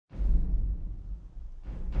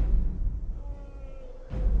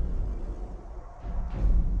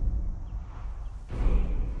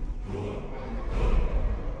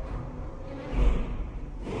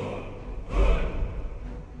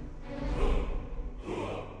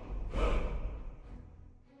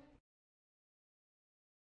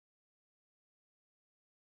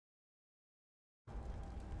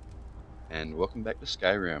and welcome back to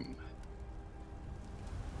Skyrim.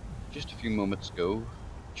 Just a few moments ago,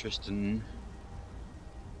 Tristan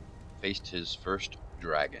faced his first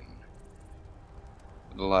dragon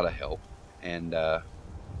with a lot of help, and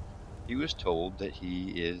he was told that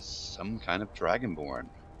he is some kind of Dragonborn.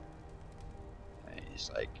 He's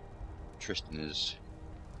like, Tristan is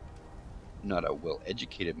not a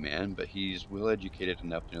well-educated man, but he's well-educated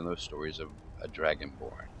enough to know those stories of a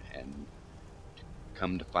Dragonborn, and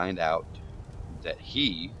come to find out that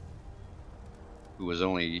he, who was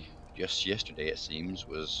only just yesterday it seems,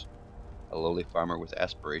 was a lowly farmer with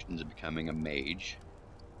aspirations of becoming a mage,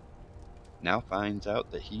 now finds out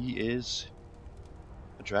that he is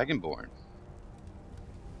a Dragonborn.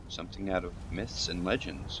 Something out of myths and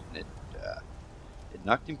legends, and it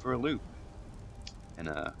knocked him for a loop. And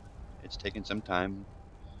it's taken some time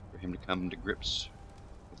for him to come to grips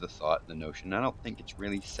with the thought, the notion. I don't think it's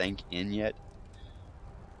really sank in yet,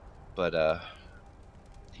 but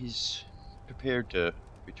he's prepared to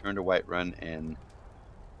return to Whiterun and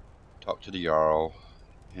talk to the Jarl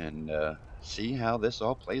and see how this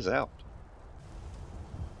all plays out.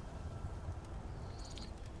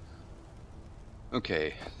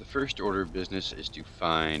 Okay, the first order of business is to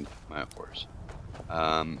find my horse.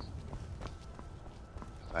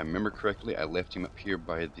 If I remember correctly, I left him up here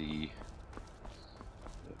by the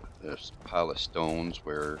pile of stones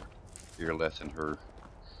where Fearless and her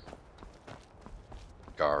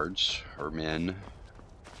guards, her men,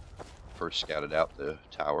 first scouted out the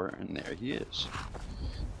tower, and there he is.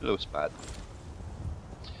 Hello, Spot.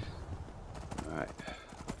 Alright.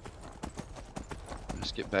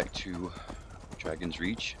 Let's get back to Dragon's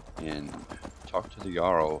Reach and talk to the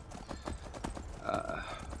Jarl.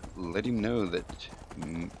 Let him know that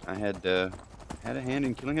I had a hand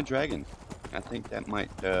in killing a dragon. I think that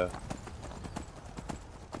might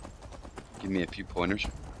give me a few pointers.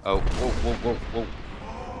 Oh, whoa.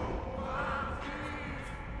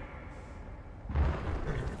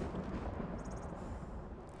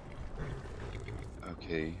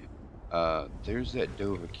 Okay, there's that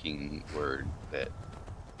Dovahkiin word that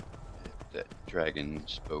dragon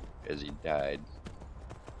spoke as he died.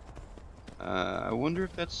 I wonder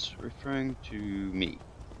if that's referring to me.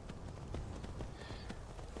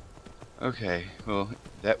 Okay, well,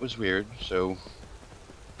 that was weird,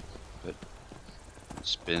 but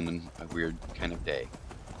it's been a weird kind of day.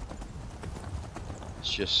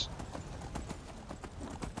 Let's just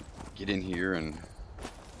get in here and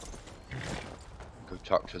go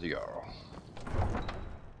talk to the Jarl.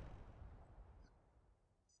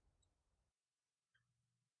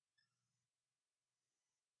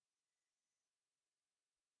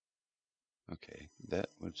 Okay, that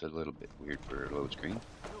was a little bit weird for a load screen.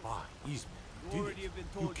 Ah, he's did it.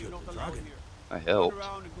 You killed the dragon. I helped. Turn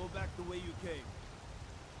around and go back the way you came.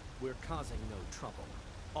 We're causing no trouble.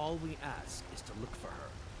 All we ask is to look for her.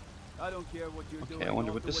 I don't care what you're doing. Okay, I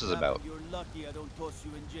wonder what this is about. You're lucky I don't toss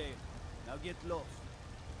you in jail. Now get lost.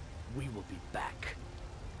 We will be back.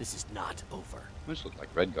 This is not over. Those look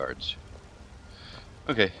like red guards.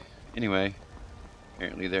 Okay, anyway,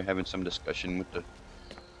 apparently they're having some discussion with the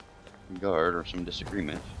guard, or some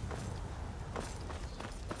disagreement.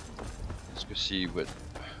 Let's go see what...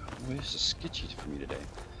 Well, this is sketchy for me today.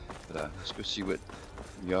 But let's go see what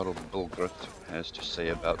Jarl Bulgrut has to say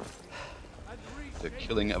about the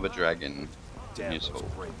killing of a dragon in his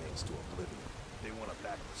hole. They want to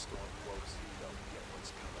back the storm close so you don't get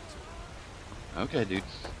what's coming to them. Okay, dude.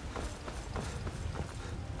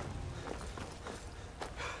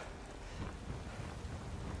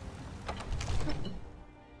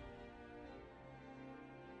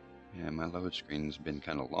 Yeah, my load screen's been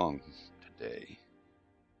kind of long today.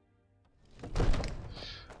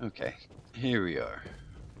 Okay, here we are.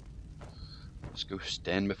 Let's go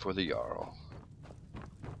stand before the Jarl.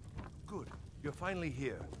 Good. You're finally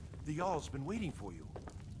here. The Jarl's been waiting for you.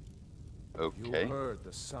 Okay. You heard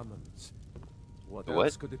the summons. What The what?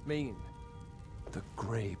 else could it mean? The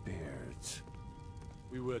Greybeards.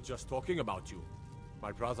 We were just talking about you.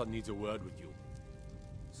 My brother needs a word with you.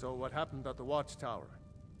 So what happened at the watchtower?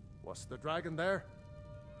 Was the dragon there?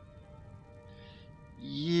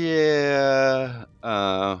 Yeah,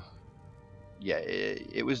 yeah,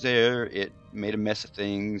 it was there. It made a mess of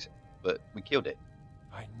things, but we killed it.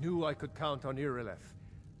 I knew I could count on Irileth,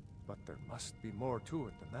 but there must be more to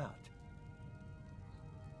it than that.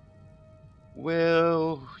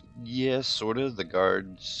 Well, yes, sort of. The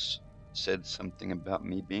guards said something about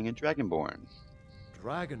me being a Dragonborn.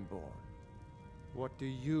 Dragonborn? What do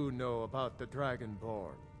you know about the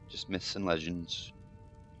Dragonborn? Just myths and legends.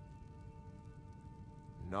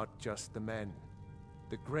 Not just the men.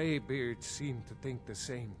 The Greybeards seem to think the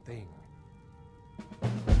same thing.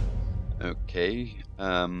 Okay.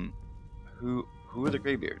 Who are the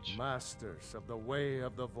Greybeards? Masters of the way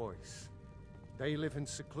of the voice. They live in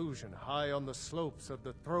seclusion high on the slopes of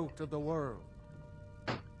the throat of the world.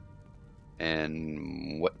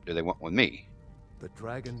 And what do they want with me? The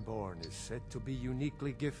Dragonborn is said to be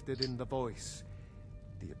uniquely gifted in the voice.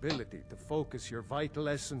 The ability to focus your vital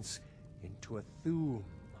essence into a thum,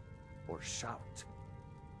 or shout.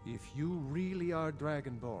 If you really are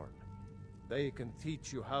Dragonborn, they can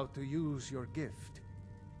teach you how to use your gift.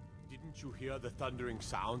 Didn't you hear the thundering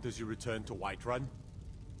sound as you returned to Whiterun?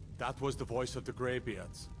 That was the voice of the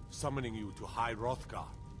Greybeards, summoning you to High Hrothgar.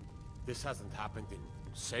 This hasn't happened in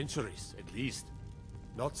centuries, at least.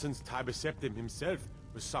 Not since Tibeseptim himself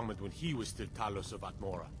was summoned when he was still Talos of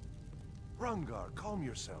Atmora. Rungar, calm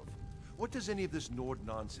yourself. What does any of this Nord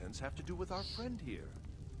nonsense have to do with our friend here?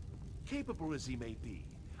 Capable as he may be,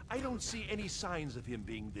 I don't see any signs of him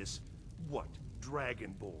being this, what,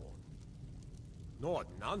 Dragonborn? Nord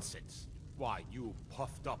nonsense? Why, you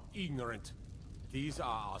puffed up ignorant. These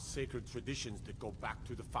are our sacred traditions that go back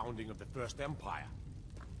to the founding of the First Empire.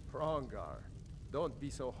 Hrongar, don't be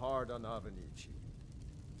so hard on Avenici.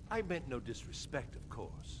 I meant no disrespect, of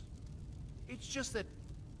course. It's just that,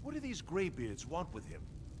 what do these Greybeards want with him?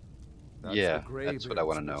 That's what I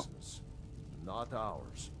want to know. Business, not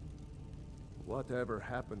ours. Whatever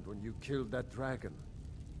happened when you killed that dragon,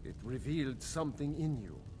 it revealed something in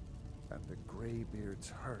you, and the Greybeards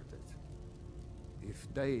heard it.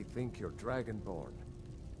 If they think you're Dragonborn,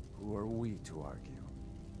 who are we to argue?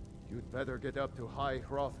 You'd better get up to High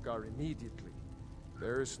Hrothgar immediately.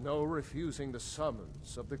 There's no refusing the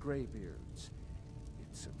summons of the Greybeards.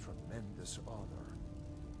 It's a tremendous honor.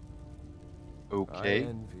 Okay. I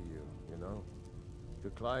envy you, you know, to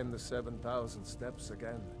climb the 7,000 steps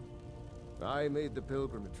again. I made the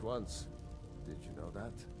pilgrimage once. Did you know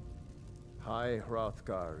that? High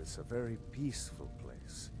Hrothgar is a very peaceful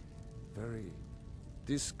place. Very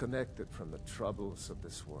disconnected from the troubles of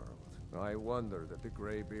this world. I wonder that the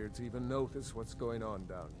Greybeards even notice what's going on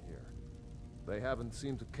down here. They haven't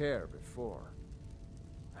seemed to care before.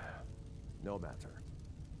 No matter.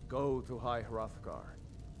 Go to High Hrothgar.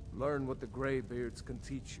 Learn what the Greybeards can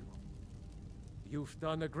teach you. You've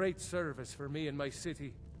done a great service for me and my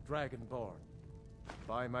city, Dragonborn.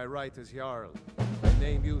 By my right as Jarl, I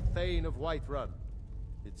name you Thane of Whiterun.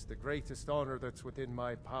 It's the greatest honor that's within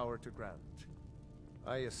my power to grant.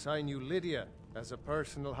 I assign you Lydia as a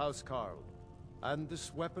personal housecarl, and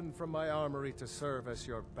this weapon from my armory to serve as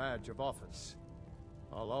your badge of office.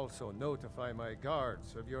 I'll also notify my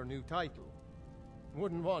guards of your new title.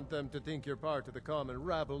 Wouldn't want them to think you're part of the common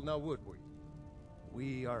rabble, now would we?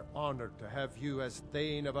 We are honored to have you as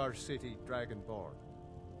Thane of our city, Dragonborn.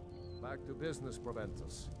 Back to business,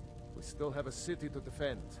 Proventus. We still have a city to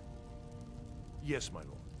defend. Yes, my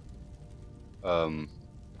lord.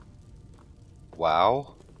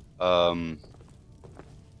 Wow.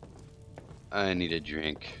 I need a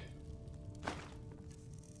drink.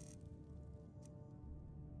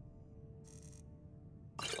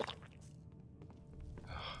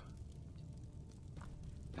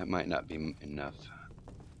 That might not be enough.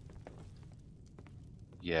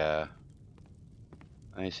 Yeah.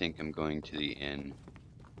 I think I'm going to the inn.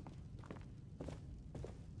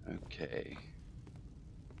 Okay.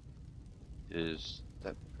 Is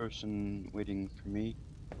that person waiting for me?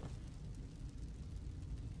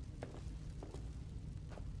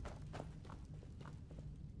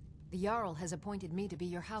 The Jarl has appointed me to be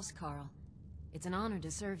your housecarl. It's an honor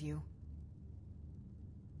to serve you.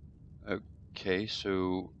 Okay,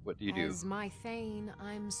 so what do you do? As my Thane,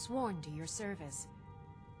 I'm sworn to your service.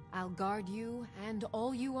 I'll guard you and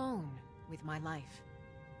all you own with my life.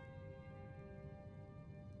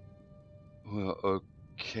 Well,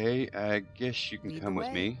 okay, I guess you can Lead come the with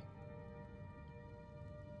way. me.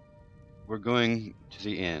 We're going to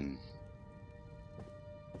the inn.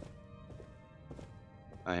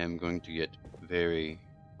 I am going to get very,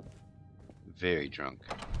 very drunk.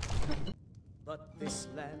 But this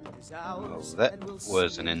land is Well, ours, that and we'll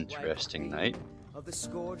was see an it interesting wipe night. of the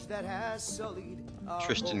scourge that has sullied our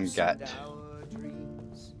Tristan hopes got and our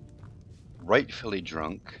dreams. rightfully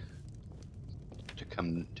drunk to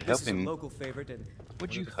come to help This is a him. local favorite and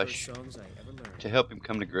Would one you of the first hush? songs I ever learned. To help him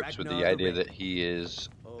come to grips with the Ragnar the idea Red. that he is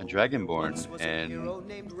Oh, a there Dragonborn, once was a and hero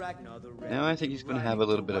named Ragnar the Red, now I think he's going to have a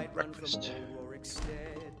little bit of riding the Whiterun from breakfast. old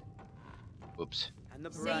Rorikstead. Whoops. And the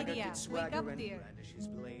braggart Saadia, did swagger wake up, and dear. brandish his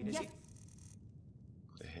blade as Yes. he...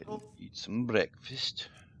 Go ahead and eat some breakfast.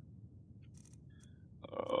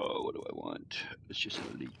 Oh, what do I want? It's just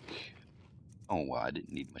a leak. Oh, wow, I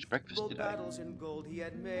didn't need much breakfast, Bold did I? battles in gold he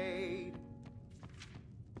had made.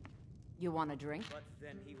 You want a drink? But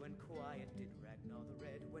then he went quiet, did Ragnar the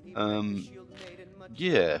Red, when he read the shield maiden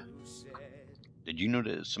Yeah. Matilda, who said, Did you know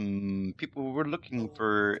that some people were looking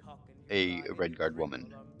for a Red Guard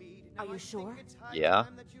woman? Are you sure? Yeah.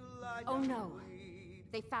 Oh no.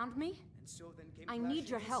 They found me? I need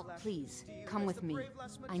your help, please. Come with me.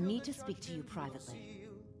 I need to speak to you privately.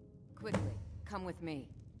 Quickly, come with me.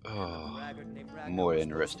 Oh, more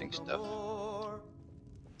interesting stuff.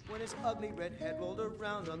 when his ugly red head rolled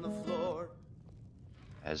around on the floor.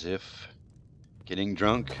 As if getting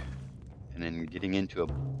drunk and then getting into a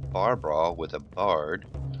bar brawl with a bard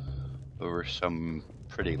over some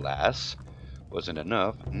pretty lass wasn't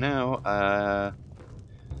enough. Now,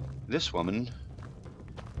 this woman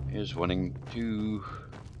is wanting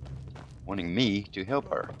me to help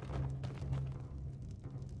her.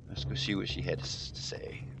 Let's go see what she had to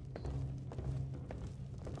say.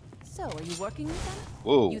 So, are you working with them?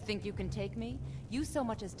 Whoa. You think you can take me? You so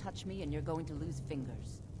much as touch me and you're going to lose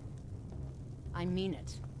fingers. I mean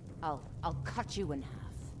it. I'll cut you in half.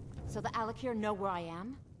 So the Alik'r know where I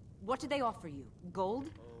am? What do they offer you? Gold?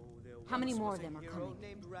 How many more of them are coming?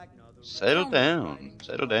 Settle down.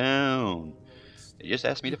 Settle down. They just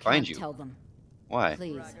asked me to find you. Tell them. Why?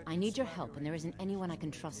 Please, I need your help, and there isn't anyone I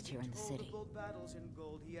can trust here in the city.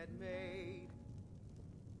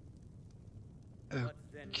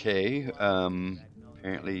 Okay,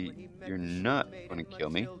 apparently you're not going to kill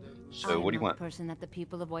me. So what do you want? I'm not the person that the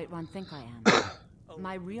people of Whiterun think I am.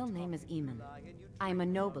 My real name is Eamon. I am a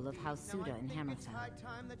noble of House Saadia in Hammerfell.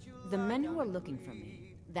 The men who are looking for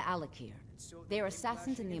me, the Alik'r, they are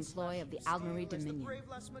assassins in the employ of the Aldmeri Dominion.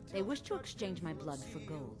 They wish to exchange my blood for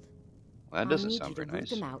gold. Well, that doesn't sound very I need you to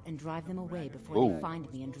nice. root them out and drive them away before Whoa. they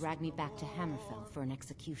find me and drag me back to Hammerfell for an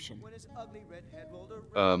execution.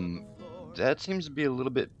 That seems to be a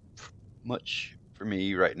little bit much for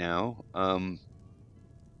me right now.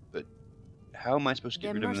 But how am I supposed to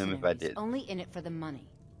get They're rid of them if I mercenaries, did? only in it for the money.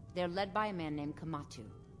 They're led by a man named Kamatu.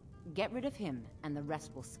 Get rid of him, and the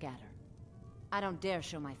rest will scatter. I don't dare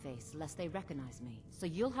show my face, lest they recognize me, so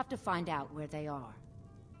you'll have to find out where they are.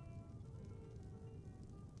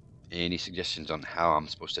 Any suggestions on how I'm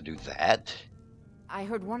supposed to do that? I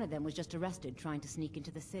heard one of them was just arrested trying to sneak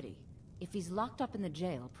into the city. If he's locked up in the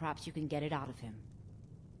jail, perhaps you can get it out of him.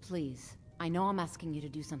 Please, I know I'm asking you to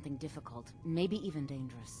do something difficult, maybe even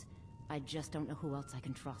dangerous. I just don't know who else I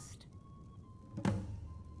can trust.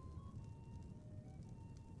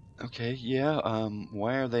 Okay, yeah,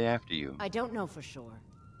 why are they after you? I don't know for sure.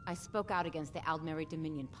 I spoke out against the Aldmeri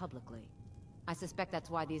Dominion publicly. I suspect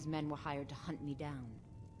that's why these men were hired to hunt me down.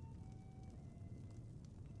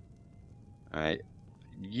 Alright,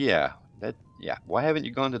 yeah, why haven't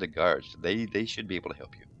you gone to the guards? They should be able to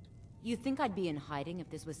help you. You think I'd be in hiding if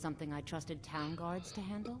this was something I trusted town guards to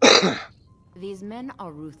handle? These men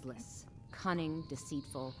are ruthless, cunning,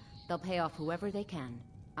 deceitful. They'll pay off whoever they can.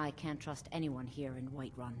 I can't trust anyone here in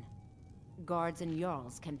Whiterun. Guards and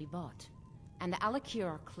Jarls can be bought. And the Alik'r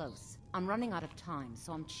are close. I'm running out of time,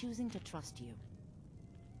 so I'm choosing to trust you.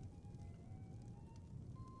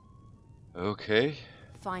 Okay,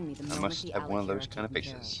 Find me the I moment must the have one of Alik'r those are kind of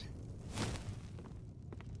taken care faces.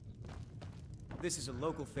 This is a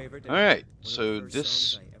local favorite. Alright, One of the so first this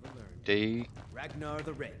songs I ever learned. day, Ragnar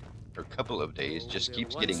the Red. or couple of days, just There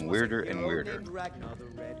keeps once getting was a weirder and hero weirder. named Ragnar the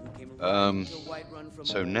Red who came Um, riding to Whiterun from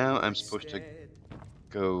so old now I'm supposed to Homestead.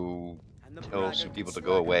 Go And the tell some braggart people to Saadia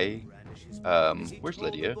go away. brandished his sword as he Where's told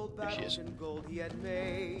of Lydia? old There she battles is. and gold he had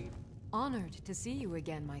made. Honored to see you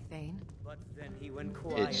again, my Thane. But then he went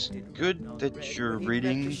quiet, It's did good Ragnar the that Red you're when he met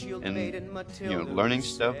reading the shield and, maiden Matilda, who learning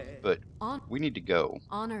stuff, said, but On we need to go.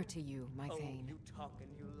 honor to you, my "Oh, Thane. you talk and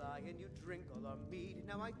you lie and you drink all our mead.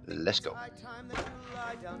 Now I think Let's it's go. high time that you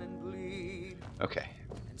lie down and bleed." Okay.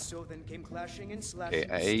 And so then came clashing and slashing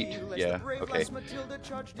Okay, I ate. steel as Yeah, the brave okay. lass Matilda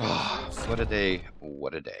charged in What a day.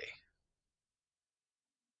 What a day.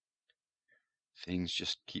 Things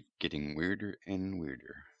just keep getting weirder and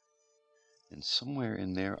weirder. And somewhere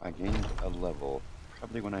in there I gained a level,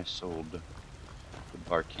 probably when I sold the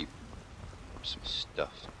barkeep some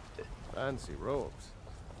stuff. Fancy robes.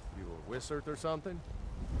 You a wizard or something?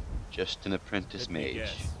 Just an apprentice Let me mage.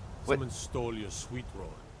 guess. What? Someone stole your sweet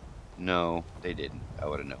roll. No, they didn't. I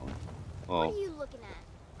would have known. What Well, are you looking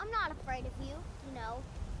at? I'm not afraid of you, you know,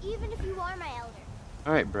 even if you are my elder.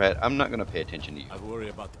 alright, Brad, I'm not going to pay attention to you. I worry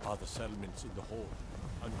about the other settlements in the hold.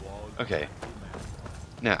 Unwalled. Okay.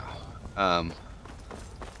 Now,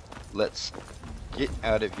 let's get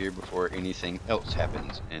out of here before anything else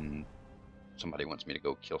happens and somebody wants me to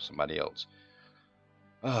go kill somebody else.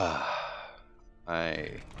 I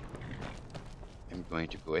am going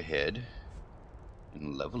to go ahead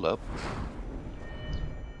and level up.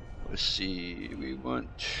 let's see. We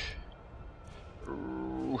want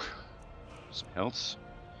some health.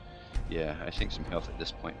 Yeah, I think some health at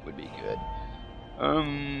this point would be good.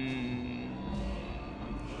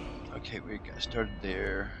 Okay, we got started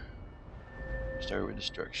there. Started with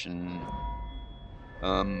destruction.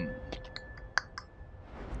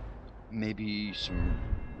 Maybe some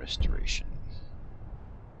restoration.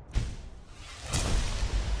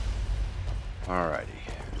 Alrighty.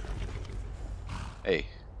 Hey,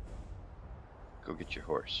 go get your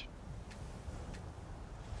horse.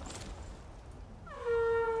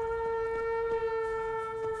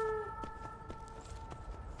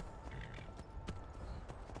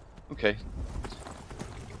 Okay.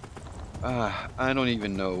 I don't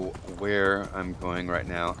even know where I'm going right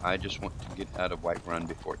now. I just want to get out of Whiterun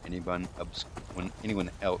before anyone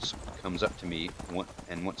else comes up to me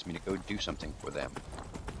and wants me to go do something for them.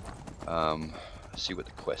 Let's see what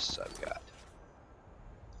the quests I've got.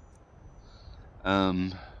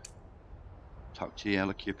 Talk to the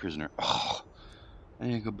Alik'r prisoner. Oh, I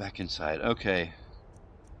need to go back inside. Okay.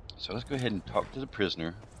 So let's go ahead and talk to the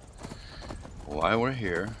prisoner while we're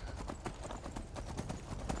here.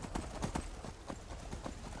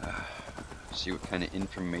 See what kind of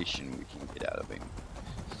information we can get out of him.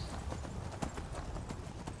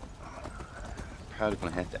 Probably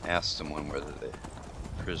gonna have to ask someone where the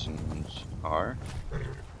prisons are.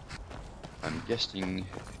 I'm guessing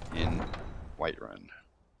in Whiterun.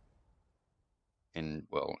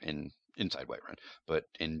 Inside Whiterun, but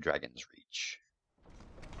in Dragon's Reach.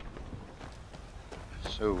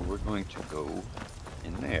 So we're going to go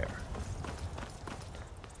in there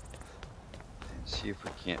and see if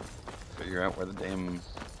we can't figure out where the damn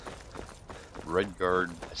Red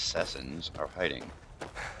Guard assassins are hiding.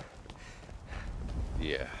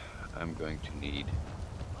 Yeah, I'm going to need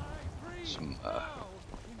some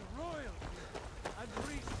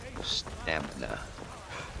stamina.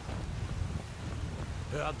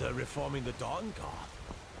 Heard they're reforming the Dawnguard.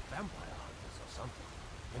 Vampire hunters or something.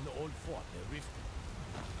 In the old fort near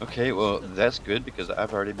Riften. Okay, well that's good because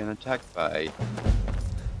I've already been attacked by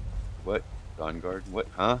what? Dawnguard? What?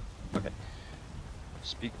 Huh? Okay.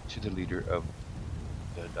 Speak to the leader of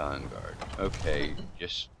the Dawnguard. Okay,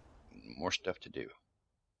 just more stuff to do.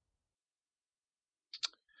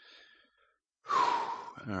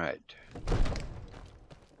 Alright.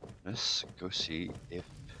 Let's go see if...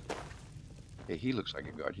 Hey, he looks like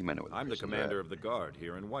a guard. He might know what I'm the commander of the guard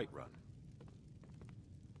here in Whiterun.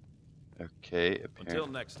 Okay, apparently Until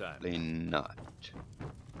next time. Not.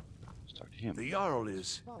 Let's talk to him. The Jarl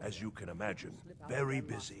is, as you can imagine, very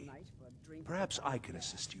busy. Perhaps I can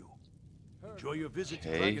assist you. Enjoy your visit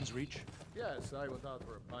to Dragon's Reach. Yes, I went out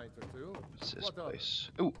for a pint or two. What's this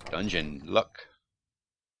place? Ooh, dungeon luck.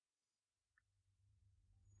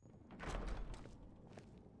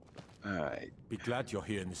 Alright. Be glad you're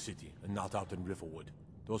here in the city and not out in Riverwood.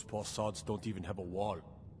 Those poor sods don't even have a wall.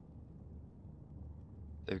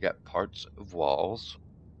 They've got parts of walls.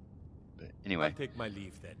 But anyway. I'll take my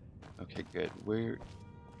leave then. Okay, good. Where...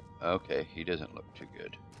 Okay, he doesn't look too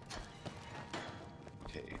good.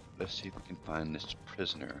 Okay, let's see if we can find this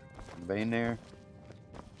prisoner. Anybody in there?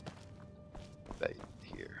 Right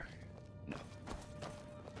here. No.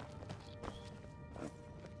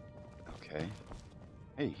 Okay.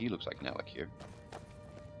 Hey, he looks like an Alik'r.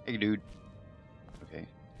 Hey, dude. Okay.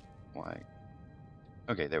 Why?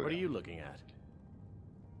 Okay, there we go. What are you looking at?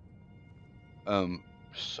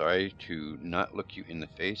 Sorry to not look you in the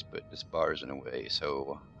face, but this bar is in a way,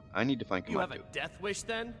 so I need to find Kamado. You have a death wish,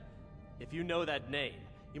 then? If you know that name,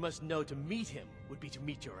 you must know to meet him would be to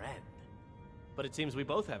meet your end. But it seems we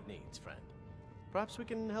both have needs, friend. Perhaps we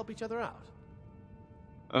can help each other out.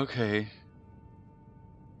 Okay.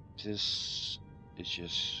 This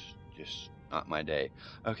is just not my day.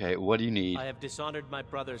 Okay, what do you need? I have dishonored my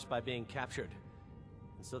brothers by being captured,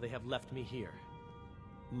 and so they have left me here.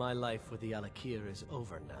 My life with the Alik'r is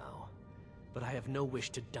over now, but I have no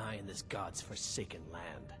wish to die in this god's forsaken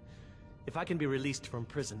land. If I can be released from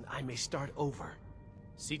prison, I may start over.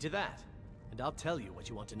 See to that, and I'll tell you what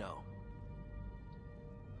you want to know.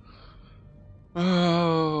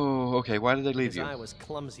 Oh, okay, why did they leave you? Because I was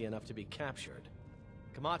clumsy enough to be captured.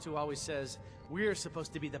 Kamatu always says, we're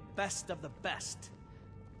supposed to be the best of the best.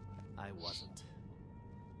 I wasn't.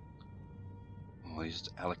 Well, these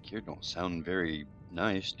Alik'r don't sound very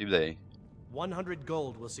nice, do they? 100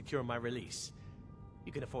 gold will secure my release.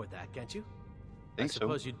 You can afford that, can't you? I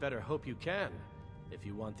suppose you'd better hope you can, if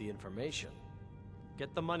you want the information.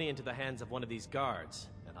 Get the money into the hands of one of these guards,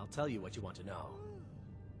 and I'll tell you what you want to know.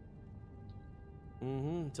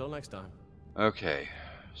 Until next time. Okay,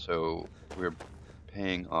 so we're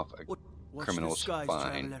paying off a criminal's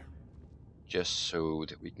fine. just so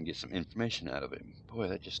that we can get some information out of him. Boy,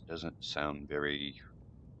 that just doesn't sound very...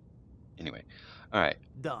 Anyway, alright.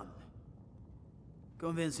 Done.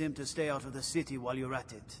 Convince him to stay out of the city while you're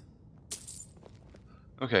at it.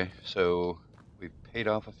 Okay, so we paid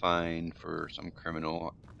off a fine for some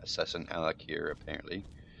criminal, assassin Alik'r, apparently.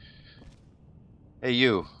 Hey,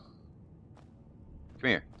 you. Come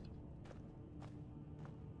here.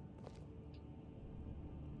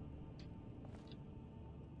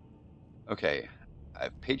 Okay,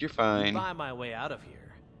 I've paid your fine. Buy my way out of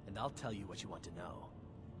here, and I'll tell you what you want to know.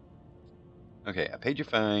 Okay, I paid your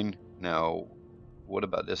fine. Now, what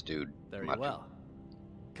about this dude? Very well.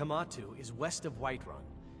 Kamatu is west of Whiterun.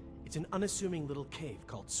 It's an unassuming little cave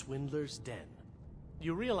called Swindler's Den.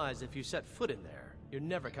 You realize if you set foot in there, you're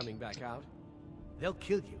never coming back out. They'll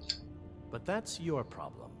kill you. But that's your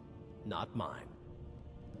problem, not mine.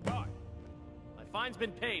 Guard! My fine's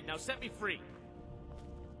been paid, now set me free!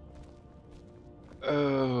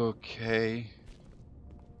 Okay.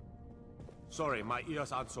 Sorry, my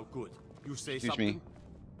ears aren't so good. You say Excuse something?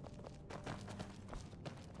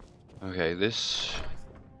 me. Okay, this...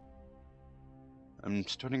 I'm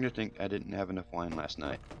starting to think I didn't have enough wine last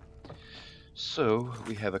night. So,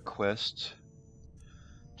 we have a quest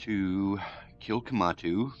to kill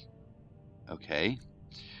Kamatu. Okay.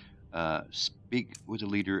 Speak with the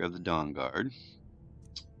leader of the Dawnguard.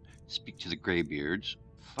 Speak to the Greybeards.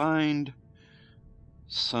 Find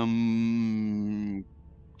some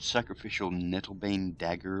sacrificial Nettlebane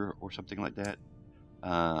dagger or something like that.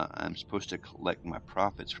 I'm supposed to collect my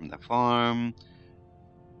profits from the farm.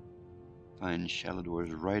 Find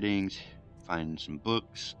Shalador's writings. Find some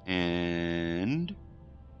books. And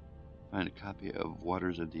find a copy of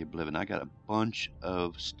Waters of the Oblivion. I got a bunch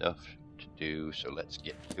of stuff to do, so let's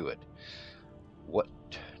get to it. What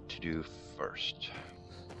to do first?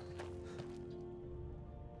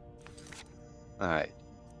 Alright.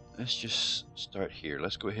 Let's just start here.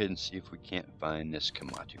 Let's go ahead and see if we can't find this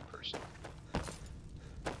Kamatu person.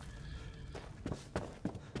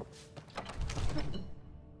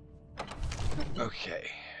 Okay.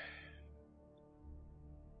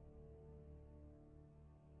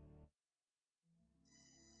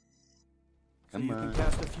 So you can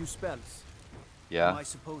cast a few spells. Yeah. Am I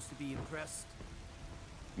supposed to be impressed?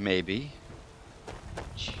 Maybe.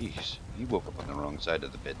 Jeez, you woke up on the wrong side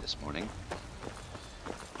of the bed this morning.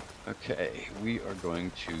 Okay, we are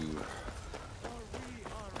going to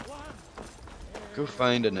go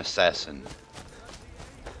find an assassin.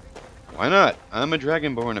 Why not? I'm a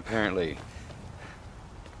Dragonborn, apparently.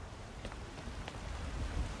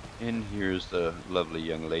 And here's the lovely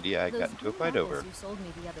young lady I got into a fight over. You sold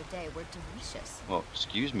me the other day were delicious. Well,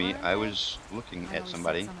 excuse me, I was looking at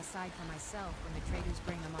somebody. On the side for myself when the traders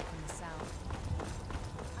bring them up from the south.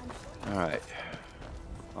 Alright.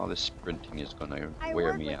 All this sprinting is going to I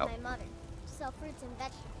wear work me with out. my mother. Sell fruits and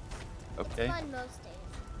vegetables. Okay. It's fun most days.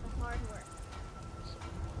 The hard work.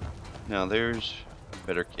 Now there's a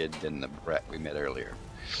better kid than the brat we met earlier.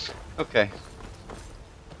 Okay.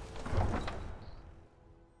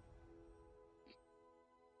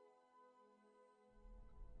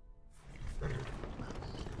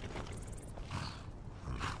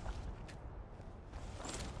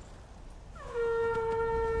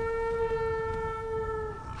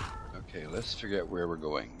 Okay, let's figure out where we're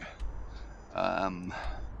going.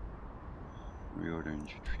 Reorder and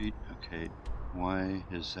retreat. Okay, why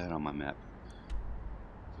is that on my map?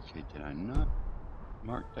 Okay, did I not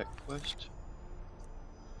mark that quest?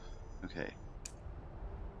 Okay.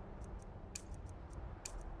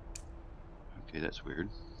 Okay, that's weird.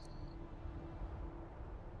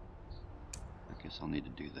 I guess I'll need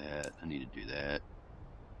to do that. I need to do that.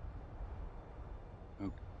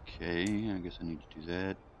 Okay, I guess I need to do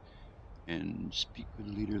that. And speak with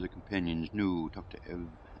the leader of the companions. No, talk to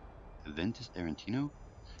Aventus Arantino?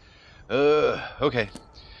 Okay.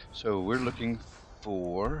 So we're looking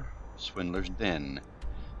for Swindler's Den.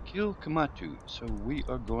 Kill Kamatu. So we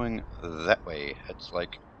are going that way. It's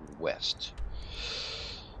like west.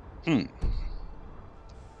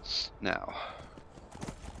 Now.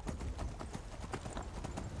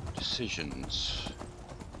 Decisions.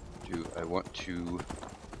 Do I want to...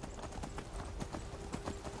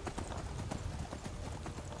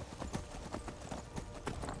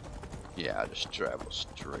 Yeah, I'll just travel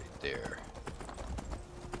straight there.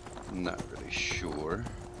 I'm not really sure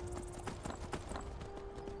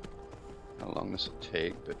how long this will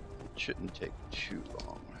take, but it shouldn't take too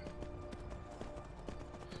long.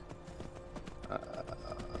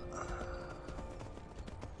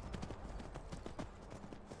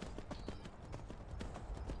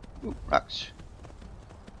 Ooh, rocks.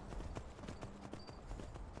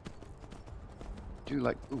 do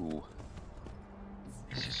like, ooh,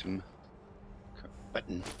 this is some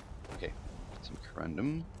button. Okay, some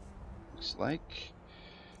corundum. Looks like.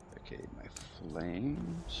 Okay, my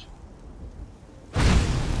flames.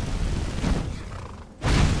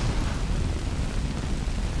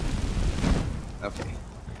 Okay.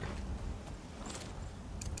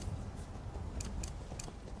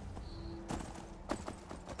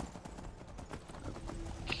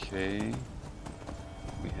 Okay.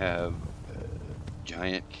 We have a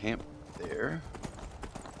giant camp there.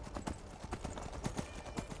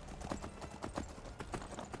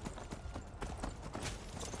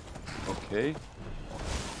 Okay.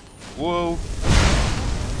 Whoa.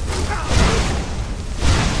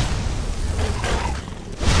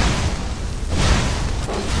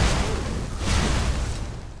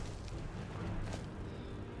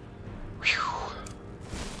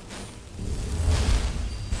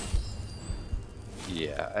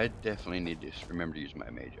 Yeah, I definitely need to remember to use my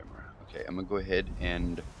mage armor. Okay, I'm gonna go ahead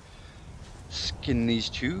and skin these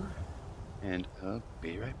two, and I'll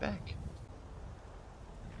be right back.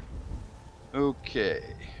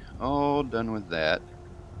 Okay, all done with that.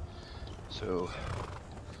 So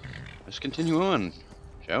let's continue on,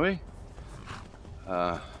 shall we?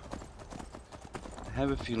 I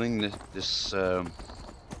have a feeling that this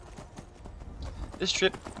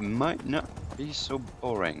trip might not be so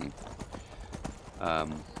boring.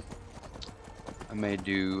 I may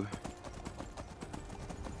do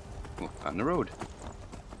on the road.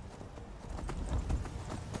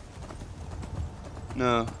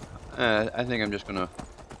 No, I think I'm just gonna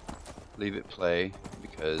leave it play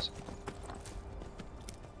because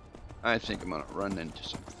I think I'm gonna run into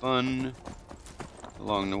some fun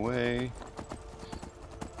along the way.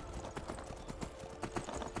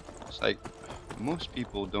 It's like most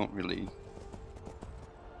people don't really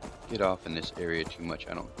get off in this area too much,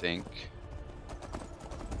 I don't think.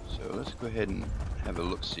 So let's go ahead and have a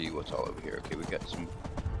look, see what's all over here. Okay, we got some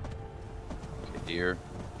deer.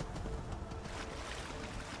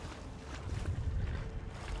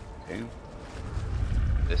 Okay,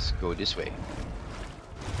 let's go this way.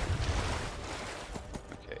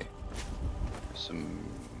 Okay, some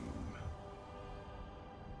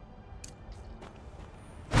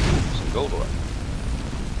gold ore.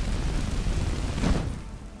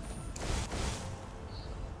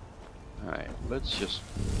 Alright, let's just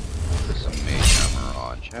put some mage armor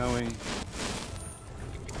on, shall we?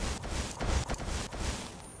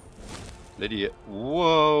 Lydia,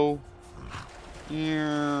 whoa!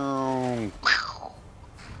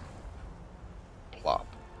 Plop.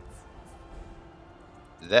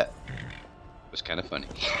 That was kind of funny.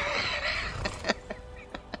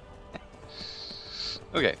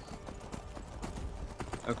 Okay.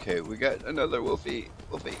 Okay, we got another wolfie.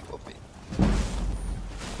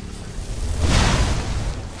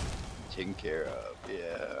 Taken care of,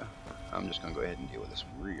 yeah. I'm just gonna go ahead and deal with this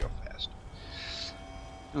real fast.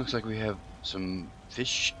 It looks like we have some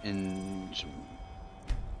fish and some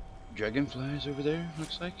dragonflies over there,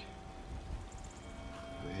 looks like.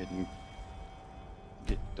 Go ahead and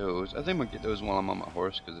get those. I think I'm gonna get those while I'm on my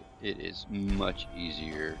horse because it is much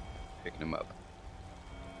easier picking them up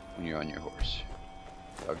when you're on your horse.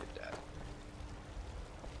 I'll get that.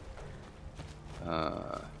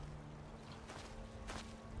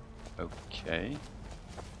 Okay.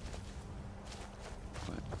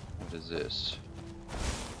 What is this?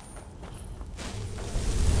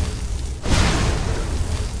 I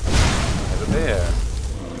have a bear.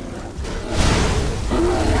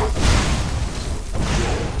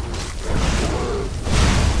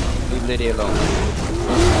 Leave Lydia alone.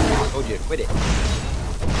 Oh dear, quit it.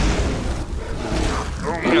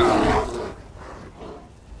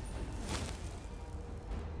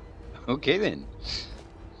 Okay then.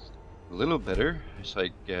 A little better. It's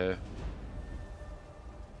like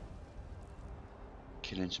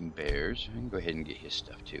killing some bears. I can go ahead and get his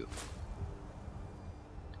stuff too.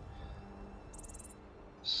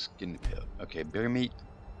 Skin pelt. Okay, bear meat.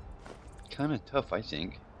 Kind of tough, I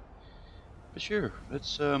think. But sure,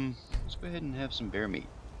 let's go ahead and have some bear meat.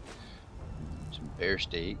 Some bear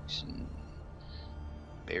steaks and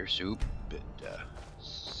bear soup. But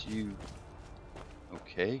see.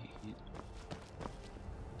 Okay.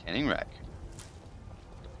 Tanning rack.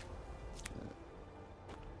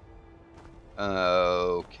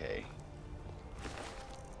 Okay.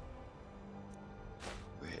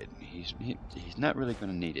 Go ahead. He's not really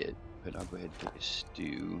going to need it, but I'll go ahead and take a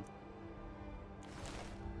stew.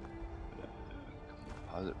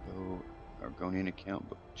 Composite bow, Argonian account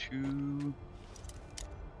book 2.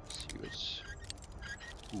 Let's see what's.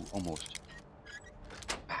 Ooh, almost.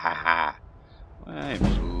 Ha! I'm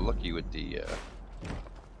just lucky with the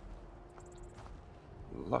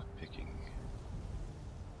lock picking.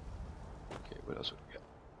 Okay, what else we got?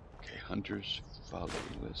 Okay, Hunter's Folly.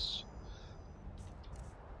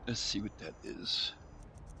 Let's see what that is.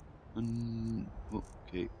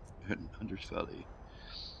 Okay, Hunter's Folly.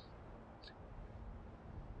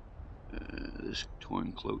 This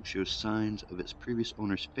torn cloak shows signs of its previous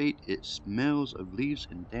owner's fate. It smells of leaves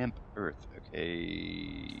and damp earth.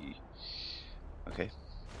 Okay. Okay.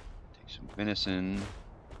 Take some venison.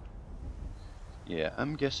 Yeah,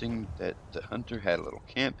 I'm guessing that the hunter had a little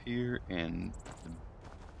camp here, and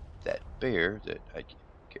that bear that I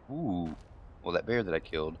that bear that I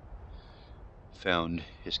killed found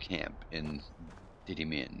his camp and did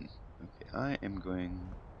him in. Okay, I am going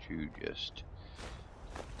to just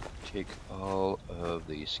take all of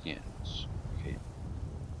these skins. Okay,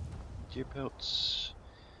 deer pelts,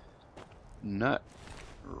 not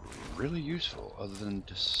really useful other than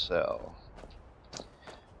to sell,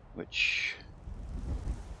 which,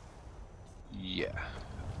 yeah.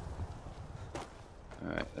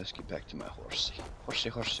 Alright, let's get back to my horsey. Horsey.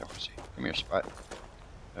 Come here, Spot.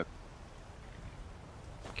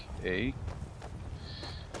 Okay.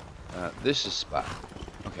 This is Spot.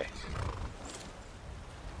 Okay.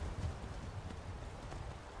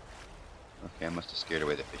 Okay, I must have scared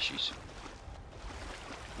away the fishies.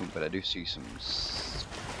 Ooh, but I do see some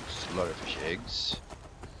slaughterfish eggs.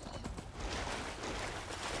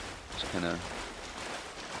 Just kind of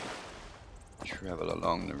travel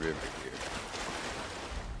along the river here.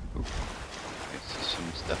 Ooh, I see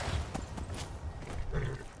some stuff.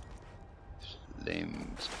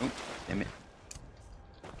 Flames. Oh, damn it.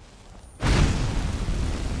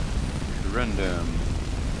 Random.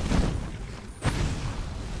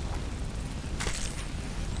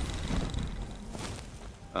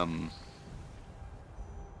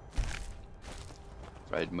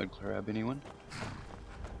 Fried mud crab, anyone?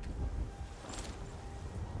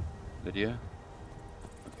 Lydia?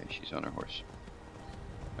 Okay, she's on her horse.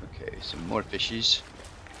 Okay, some more fishies.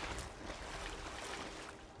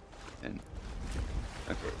 And,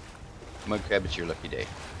 okay. Mud crab, it's your lucky day.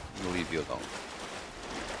 We'll leave you alone.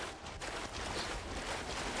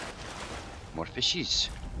 More fishies.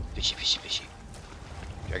 Fishy.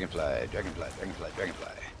 Dragonfly.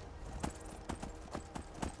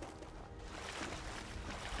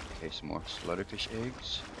 Okay, some more slaughterfish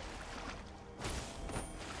eggs.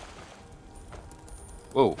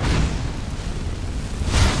 Whoa.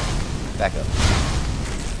 Back up.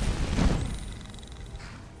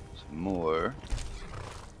 Some more.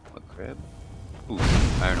 Mud crab. Ooh,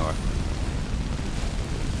 iron ore.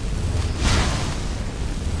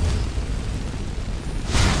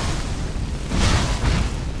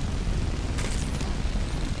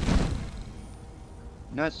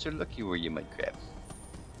 Not so lucky were you, mud crab.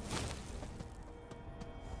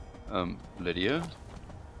 Lydia?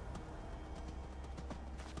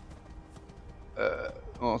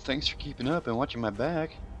 Well, thanks for keeping up and watching my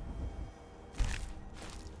back.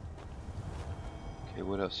 Okay,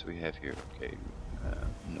 what else do we have here? Okay,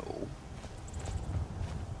 no.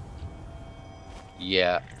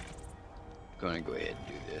 Yeah. Gonna go ahead and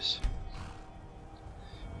do this.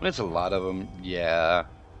 When it's a lot of them, yeah.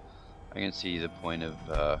 I can see the point of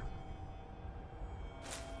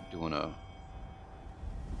doing a,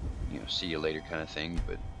 see you later kind of thing,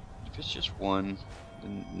 but if it's just one,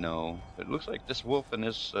 then no. But it looks like this wolf and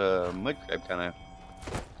this mud crab kind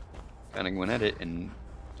of went at it, and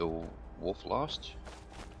the wolf lost.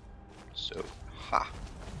 So, ha.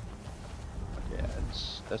 Okay,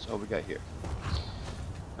 that's all we got here.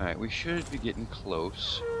 All right, we should be getting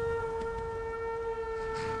close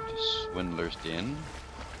to Swindler's Den.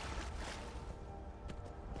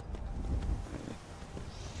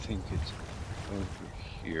 I think it's over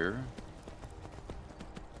here.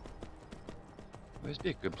 Well, this would be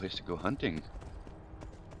a good place to go hunting.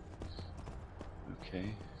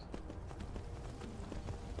 Okay.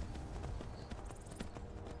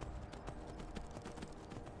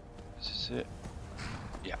 Is this it?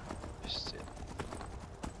 Yeah, this is it.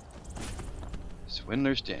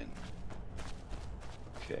 Swindler's Den.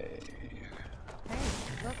 Okay.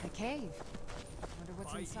 Hey, look, a cave. Wonder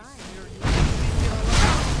what's inside.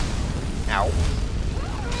 Ow.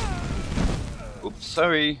 Oops,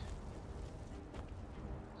 sorry.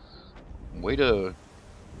 Way to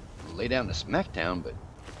lay down the smackdown, but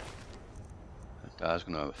I thought I was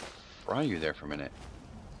gonna fry you there for a minute.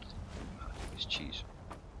 It's cheese.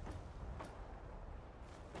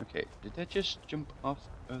 Okay, did that just jump off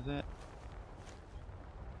of that?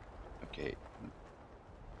 Okay.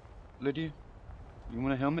 Lydia, you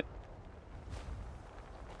want a helmet?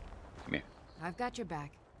 Come here. I've got your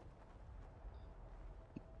back.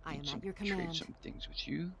 I am at your trade command. some things with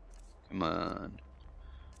you. Come on.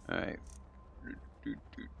 Alright.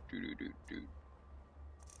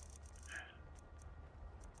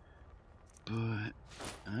 But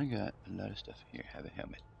I got a lot of stuff here. Have a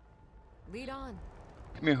helmet. Lead on.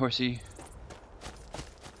 Come here, horsey.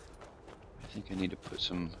 I think I need to put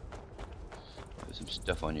some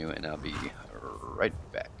stuff on you, and I'll be right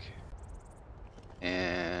back.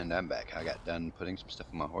 And I'm back. I got done putting some stuff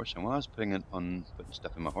on my horse, and while I was putting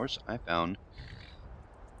stuff in my horse, I found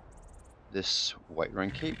this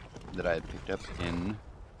Whiterun cape that I had picked up in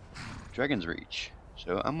Dragon's Reach.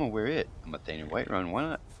 So I'm gonna wear it. I'm a thing in Whiterun. Why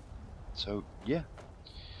not? So yeah.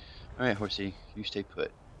 All right, horsey, you stay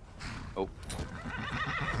put. Oh,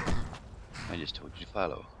 I just told you to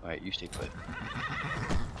follow. All right, you stay put.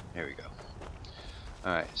 There we go.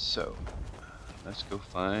 All right, so let's go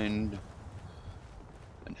find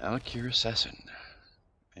an Alik'r assassin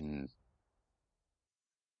and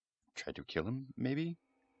try to kill him, maybe?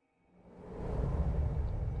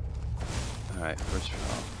 Alright, first of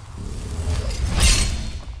all.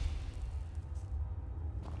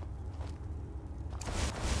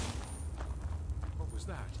 What was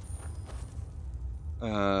that?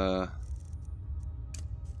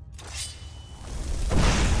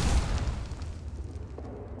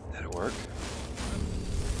 That'll work.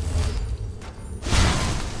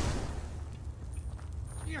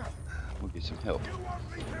 We'll get some help.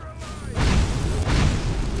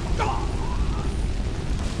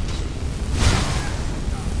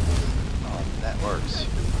 Oh, that works.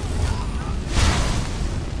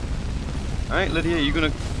 Alright, Lydia, you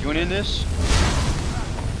gonna join in this?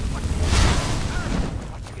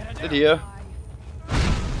 Lydia.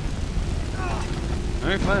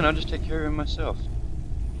 Alright, fine, I'll just take care of him myself.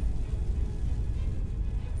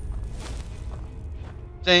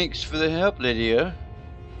 Thanks for the help, Lydia.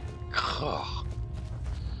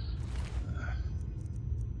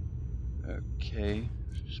 Okay,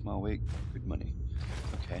 small weight, good money.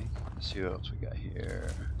 Okay, let's see what else we got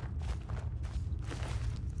here.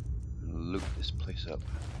 Loot this place up.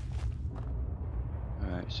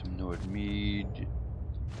 Alright, some Nord mead.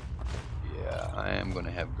 Yeah, I am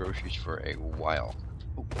gonna have groceries for a while.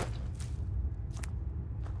 Oh.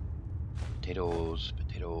 Potatoes,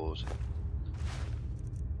 potatoes.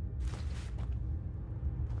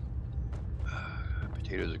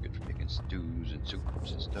 Potatoes are good for making stews and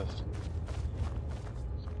soups and stuff.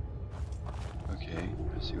 Okay,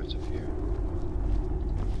 let's see what's up here.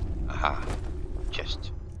 Aha!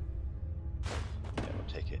 Chest. Yeah,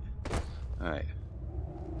 we'll take it. Alright.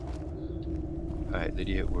 Alright,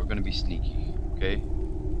 Lydia, we're gonna be sneaky, okay?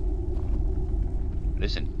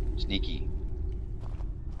 Listen, sneaky.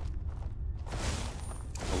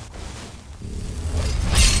 Oh.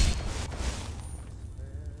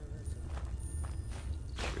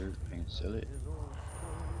 Sure, I can sell it.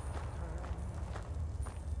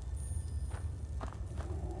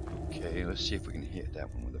 Okay, let's see if we can hit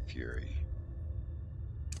that one with a fury.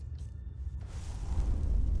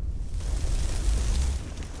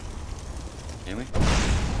 Can we?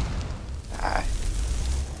 Ah.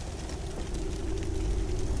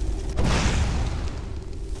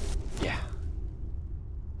 Yeah.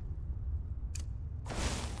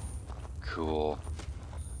 Cool.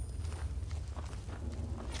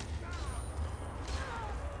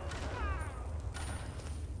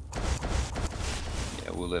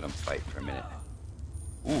 Yeah, we'll let them fight for a minute.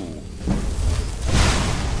 Ooh.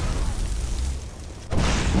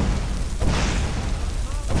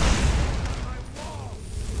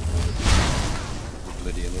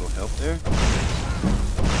 Lydia, a little help there.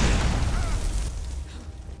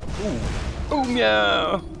 Ooh. Boom,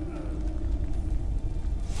 yeah.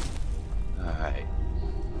 Alright.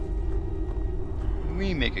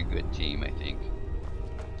 We make a good team, I think.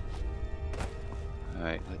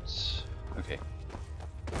 Alright, let's... Okay.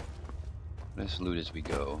 Let's loot as we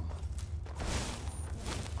go.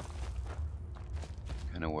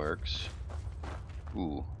 Kinda works.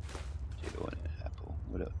 Ooh. Potato and an apple.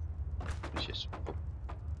 What up? It's just... Oh.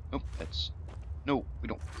 Nope, that's... No, we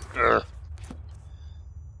don't... Urgh.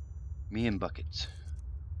 Me and buckets.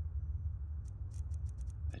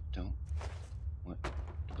 I don't want the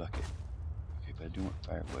bucket. Okay, but I do want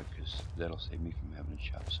firewood, because that'll save me from having to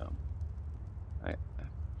chop some. I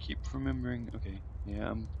keep remembering... Okay, yeah,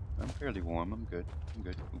 I'm fairly warm. I'm good. I'm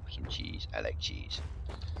good. Ooh, some cheese. I like cheese.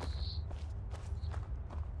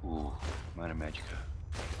 Ooh, Minor Magica.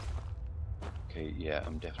 Okay, yeah,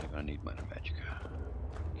 I'm definitely gonna need Minor Magica.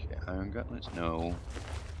 Okay, Iron Gauntlets, no.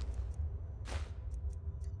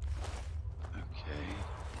 Okay.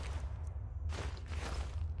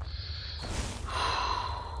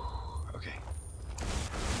 Okay.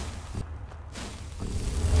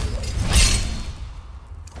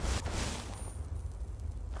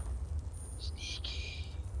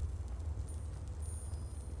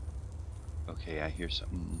 Okay, I hear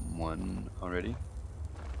someone already.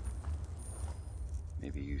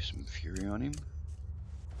 Maybe use some fury on him.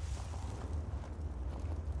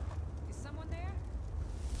 Is someone there?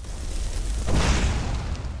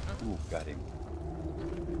 Ooh, got him.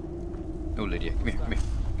 No, Lydia, come here, come here,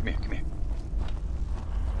 come here, come here.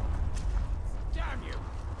 Damn you!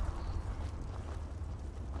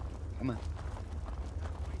 Come on.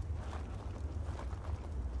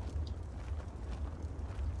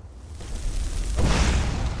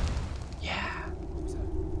 Yeah.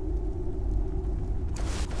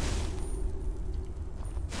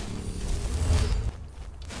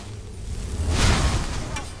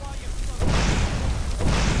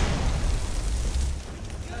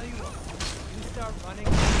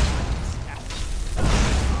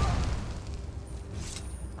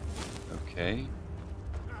 Okay.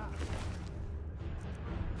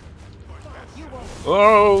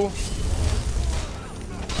 Oh!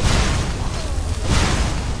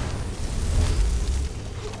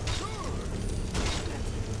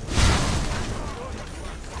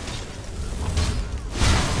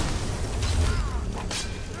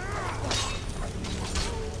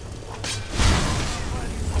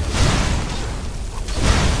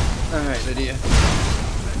 Alright, Lydia.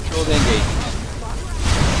 Control the engagement.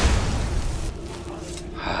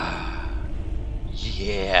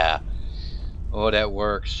 Yeah. Oh, that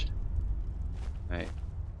works. Alright.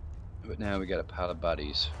 But now we got a pile of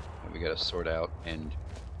bodies that we gotta sort out and...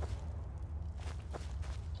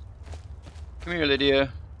 Come here,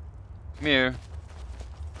 Lydia. Come here.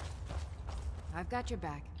 I've got your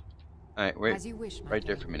back. Alright, wait. As you wish, my Right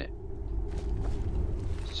there dear. for a minute.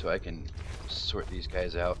 So I can sort these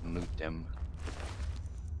guys out and loot them.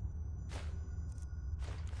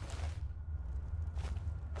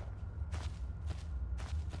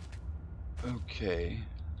 Okay,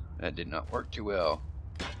 that did not work too well.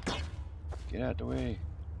 Get out the way.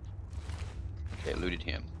 Okay, looted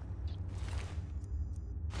him.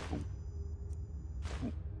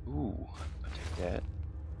 Ooh, I'll take that.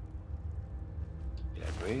 Get out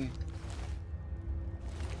of the way.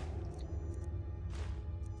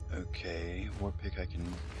 Okay, war pick I can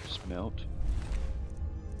smelt.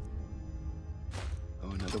 Oh,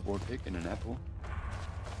 another war pick and an apple.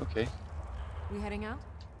 Okay. We heading out?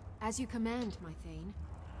 As you command, my Thane.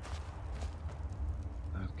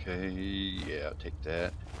 Okay, yeah, I'll take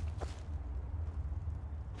that.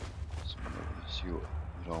 So let's see what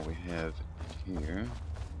all we have in here.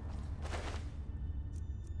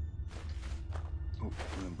 Oh,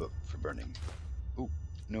 rune book for burning. Oh,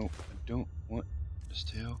 no, I don't want the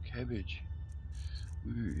stale cabbage.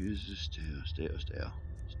 Where is the stale?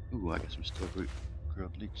 Ooh, I got some stale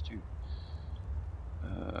grilled leeks too.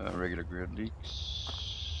 Regular grilled leeks.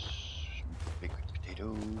 Baked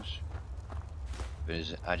potatoes. But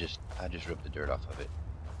I just ripped the dirt off of it.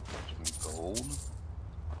 Some gold.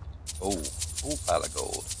 Oh, full pile of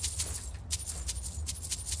gold.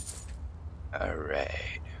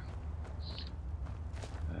 Alright.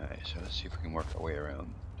 Alright, so let's see if we can work our way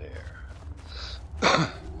around there.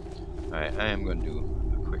 Alright, I am going to do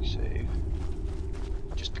a quick save.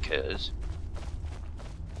 Just because.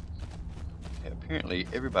 Okay, apparently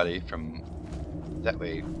everybody from that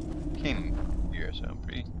way came here, so I'm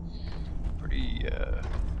pretty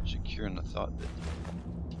secure in the thought that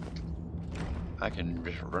I can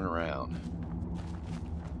just run around.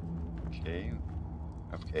 Okay,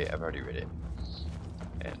 I've already read it,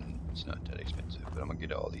 and it's not that expensive, but I'm gonna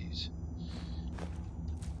get all these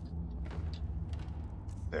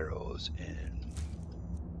barrels and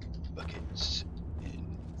buckets and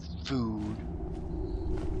food.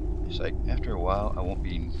 It's like after a while I won't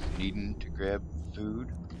be needing to grab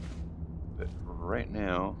food, but right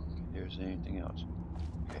now, if there's anything else,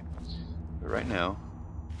 okay, but right now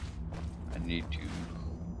I need to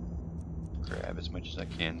grab as much as I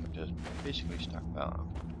can, just basically stockpile.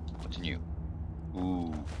 What's in you?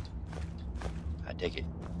 Ooh, I take it.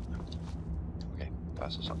 Okay,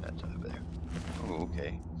 process on that side over there. Oh,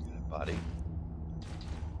 okay, got a body.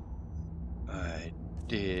 I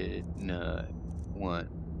did not want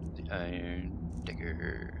the iron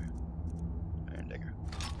dagger.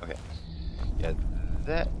 Okay. Yeah,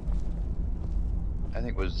 that I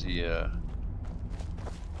think was the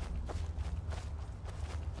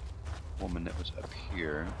woman that was up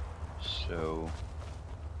here. So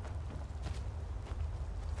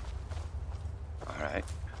alright.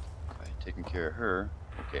 I've taken care of her.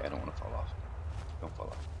 Okay, I don't want to fall off. Don't fall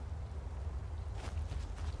off.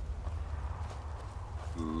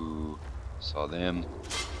 Ooh, saw them.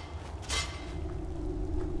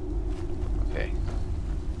 Okay.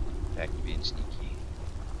 Back to being sneaky.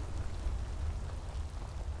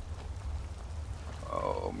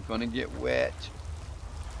 gonna get wet.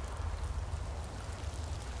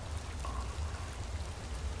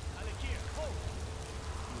 Alik'r, hold!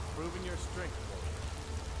 You've proven your strength, Warrior.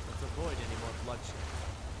 Let's avoid any more bloodshed.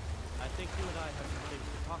 I think you and I have some things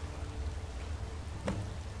to talk about.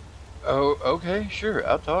 Oh, okay, sure,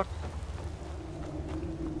 I'll talk.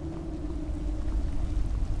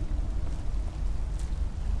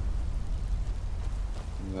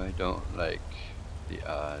 I don't like the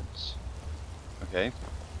odds. Okay.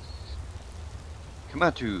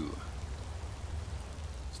 Kamatu.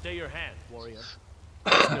 Stay your hand, warrior.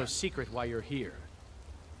 It's no secret why you're here,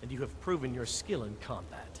 and you have proven your skill in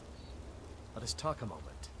combat. Let us talk a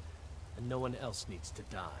moment, and no one else needs to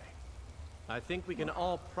die. I think we can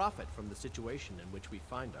all profit from the situation in which we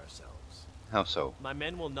find ourselves. How so? My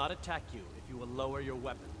men will not attack you if you will lower your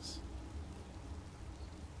weapons.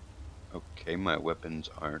 Okay, my weapons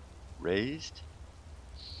aren't raised.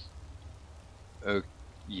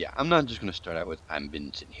 Yeah, I'm not just gonna start out with "I'm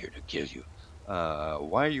been sent here to kill you."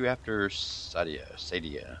 Why are you after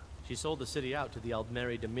Saadia? She sold the city out to the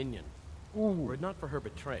Aldmeri Dominion. Were it not for her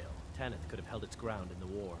betrayal, Tanith could have held its ground in the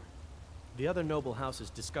war. The other noble houses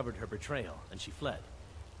discovered her betrayal, and she fled.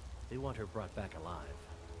 They want her brought back alive.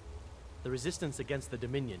 The resistance against the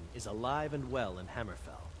Dominion is alive and well in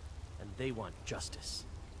Hammerfell, and they want justice.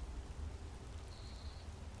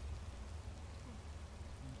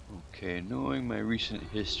 Okay, knowing my recent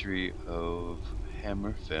history of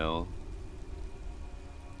Hammerfell,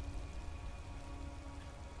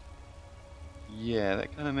 yeah,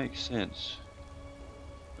 that kind of makes sense.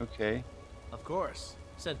 Okay. Of course.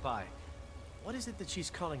 Senpai, what is it that she's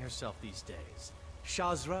calling herself these days?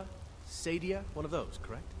 Shazra? Saadia? One of those,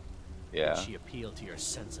 correct? Yeah. Did she appeal to your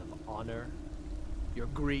sense of honor? Your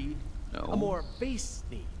greed? No. A more base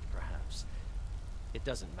need, perhaps? It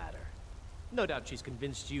doesn't matter. No doubt she's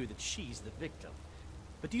convinced you that she's the victim.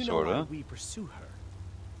 But do you know why we pursue her?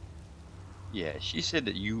 Yeah, she said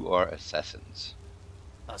that you are assassins.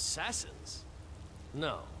 Assassins?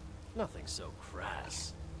 No, nothing so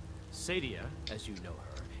crass. Saadia, as you know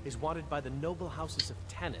her, is wanted by the noble houses of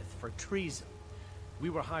Tanith for treason. We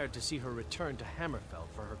were hired to see her return to Hammerfell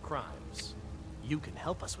for her crimes. You can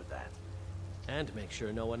help us with that. And make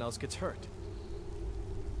sure no one else gets hurt.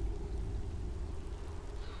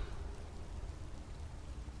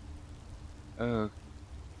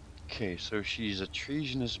 Okay, so she's a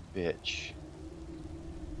treasonous bitch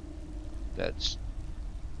that's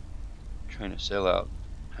trying to sell out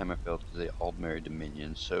Hammerfell to the Aldmeri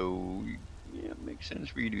Dominion, so yeah, it makes sense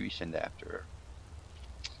for you to be sent after her.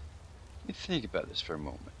 Let me think about this for a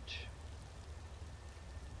moment.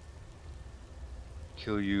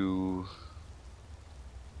 Kill you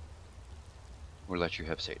or let you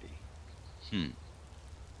have Sadie?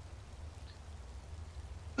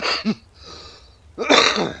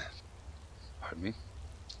 Pardon me.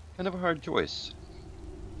 Kind of a hard choice.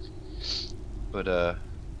 But,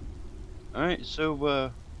 alright, so,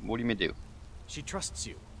 what do you mean do? She trusts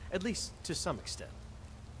you, at least to some extent.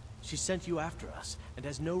 She sent you after us, and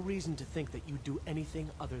has no reason to think that you'd do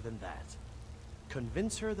anything other than that.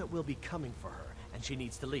 Convince her that we'll be coming for her, and she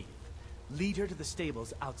needs to leave. Lead her to the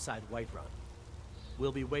stables outside Whiterun.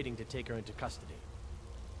 We'll be waiting to take her into custody.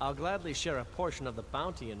 I'll gladly share a portion of the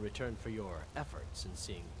bounty in return for your efforts in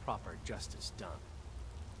seeing proper justice done.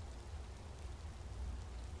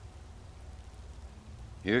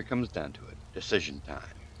 Here it comes down to it. Decision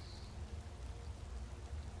time.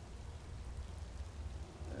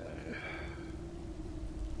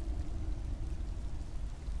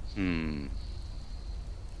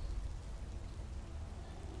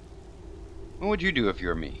 What would you do if you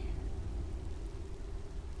were me?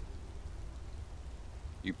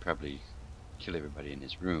 You'd probably kill everybody in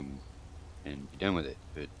his room and be done with it,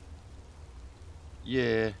 but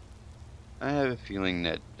yeah, I have a feeling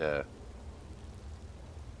that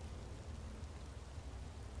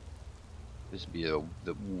this would be the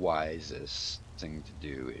wisest thing to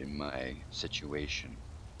do in my situation.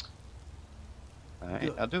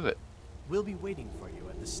 Alright, I'll do it. We'll be waiting for you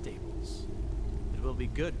at the stables. It will be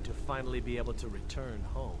good to finally be able to return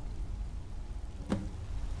home.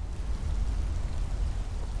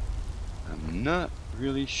 I'm not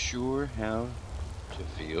really sure how to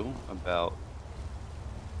feel about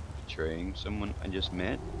betraying someone I just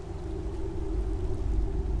met,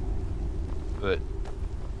 but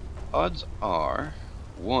odds are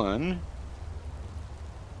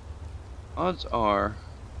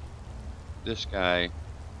this guy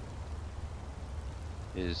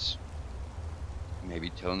is maybe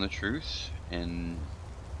telling the truth and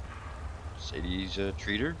Sadie's a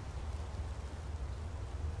traitor.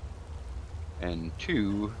 And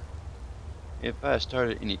two, if I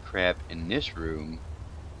started any crap in this room,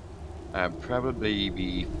 I'd probably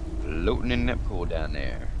be floating in that pool down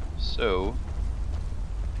there. So,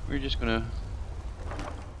 we're just gonna...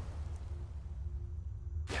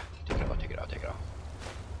 Yeah, take it off.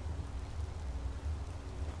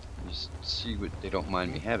 Just see what they don't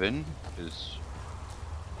mind me having, because...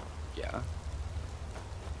 Yeah.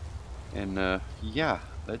 And, yeah,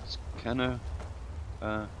 let's kind of,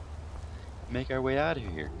 make our way out of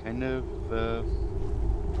here. Kind of,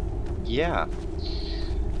 yeah.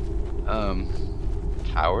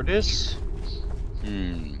 Cowardice?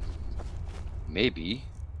 Maybe.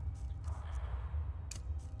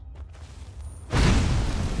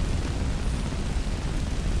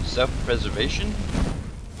 Self-preservation?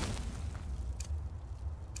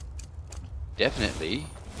 Definitely.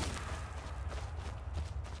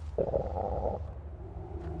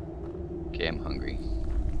 Okay, I'm hungry.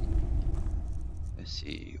 Let's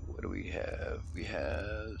see, what do we have? We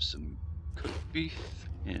have some cooked beef,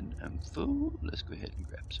 and I'm full. Let's go ahead and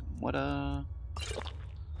grab some water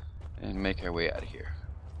and make our way out of here.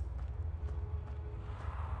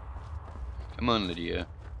 Come on, Lydia.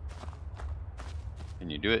 Can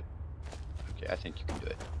you do it? Okay, I think you can do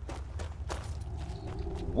it.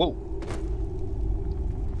 Whoa!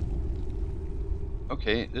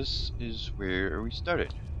 Okay, this is where we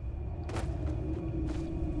started.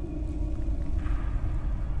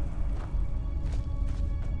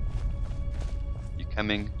 You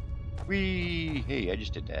coming? Whee! Hey, I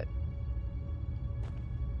just did that.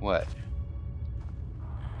 What?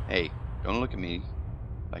 Hey, don't look at me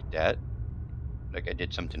like that. Like I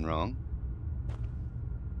did something wrong.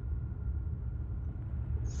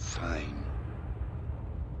 Fine.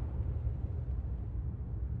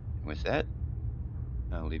 With that,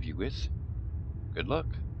 I'll leave you with good luck.